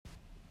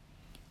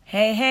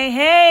Hey, hey,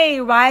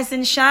 hey, rise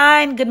and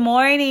shine. Good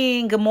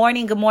morning. Good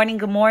morning. Good morning.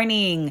 Good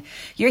morning.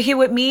 You're here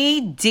with me,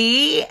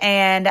 Dee,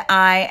 and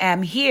I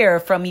am here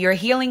from Your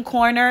Healing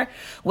Corner,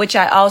 which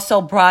I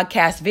also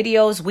broadcast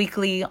videos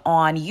weekly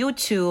on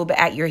YouTube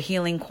at Your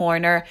Healing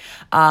Corner,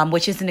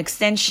 which is an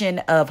extension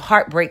of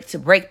Heartbreak to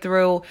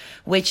Breakthrough,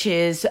 which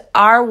is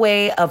our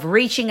way of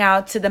reaching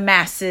out to the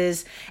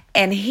masses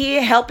and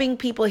helping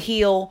people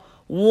heal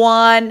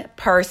one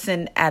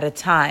person at a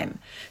time.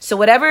 So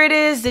whatever it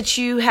is that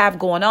you have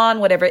going on,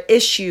 whatever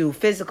issue,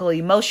 physical,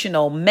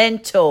 emotional,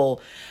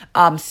 mental,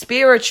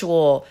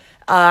 spiritual,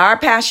 our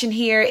passion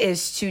here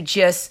is to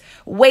just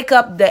wake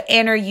up the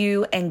inner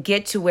you and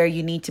get to where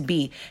you need to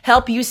be.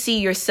 Help you see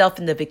yourself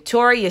in the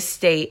victorious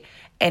state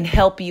and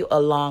help you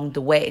along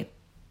the way.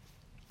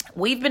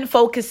 We've been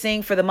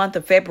focusing for the month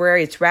of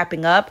February, it's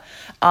wrapping up,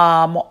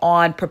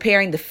 on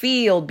preparing the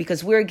field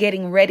because we're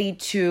getting ready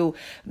to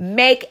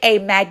make a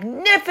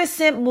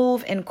magnificent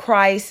move in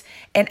Christ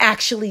and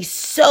actually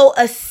sow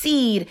a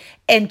seed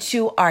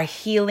into our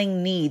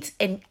healing needs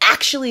and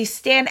actually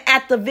stand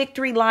at the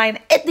victory line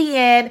at the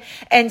end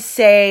and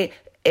say,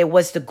 it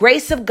was the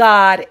grace of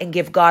God, and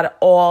give God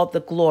all the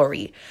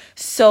glory.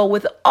 So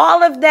with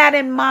all of that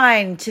in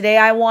mind, today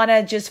I want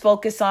to just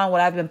focus on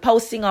what I've been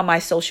posting on my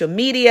social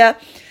media.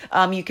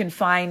 You can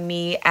find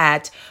me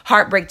at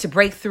Heartbreak to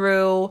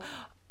Breakthrough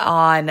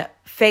on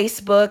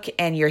Facebook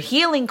and Your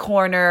Healing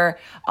Corner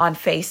on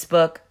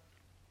Facebook.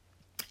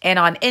 And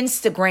on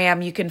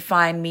Instagram, you can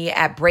find me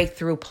at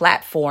Breakthrough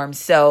Platform.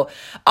 So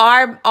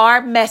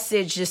our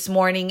message this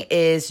morning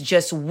is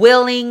just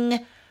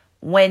Willing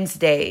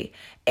Wednesday.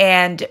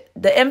 And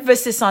the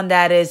emphasis on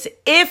that is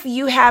if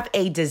you have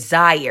a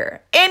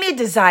desire, any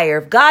desire,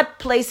 if God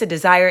placed a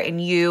desire in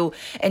you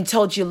and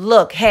told you,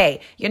 look,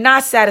 hey, you're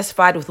not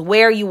satisfied with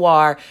where you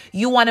are.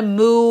 You want to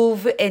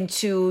move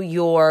into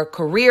your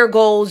career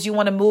goals. You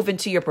want to move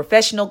into your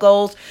professional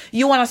goals.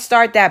 You want to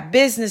start that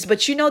business,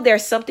 but you know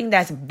there's something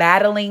that's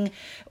battling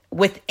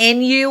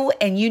within you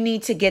and you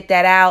need to get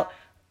that out.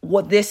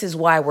 Well, this is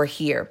why we're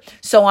here.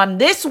 So on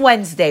this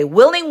Wednesday,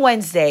 Willing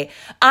Wednesday,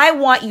 I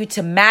want you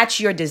to match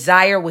your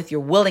desire with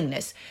your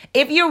willingness.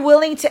 If you're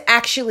willing to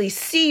actually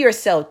see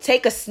yourself,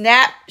 take a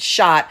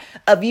snapshot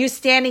of you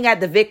standing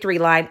at the victory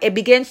line, it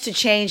begins to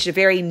change the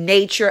very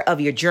nature of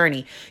your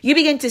journey. You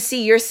begin to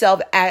see yourself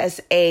as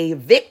a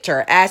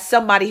victor, as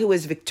somebody who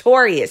is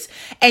victorious.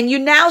 And you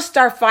now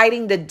start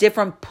fighting the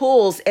different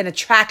pulls and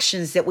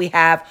attractions that we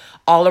have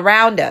all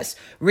around us.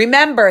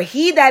 Remember,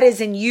 he that is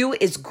in you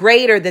is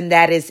greater than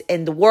that is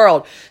in the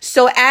world.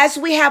 So as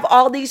we have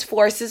all these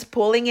forces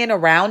pulling in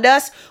around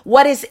us,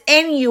 what is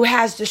in you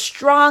has the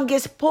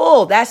strongest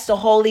pull. That's the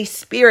Holy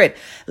Spirit.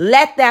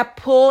 Let that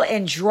pull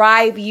and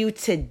drive you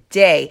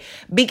today.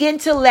 Begin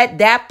to let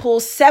that pull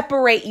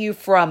separate you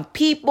from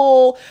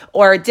people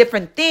or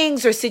different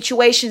things or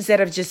situations that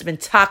have just been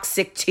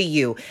toxic to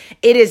you.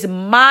 It is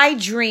my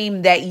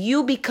dream that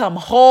you become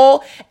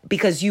whole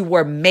because you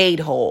were made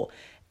whole.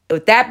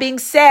 With that being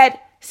said,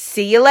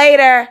 see you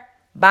later.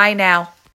 Bye now.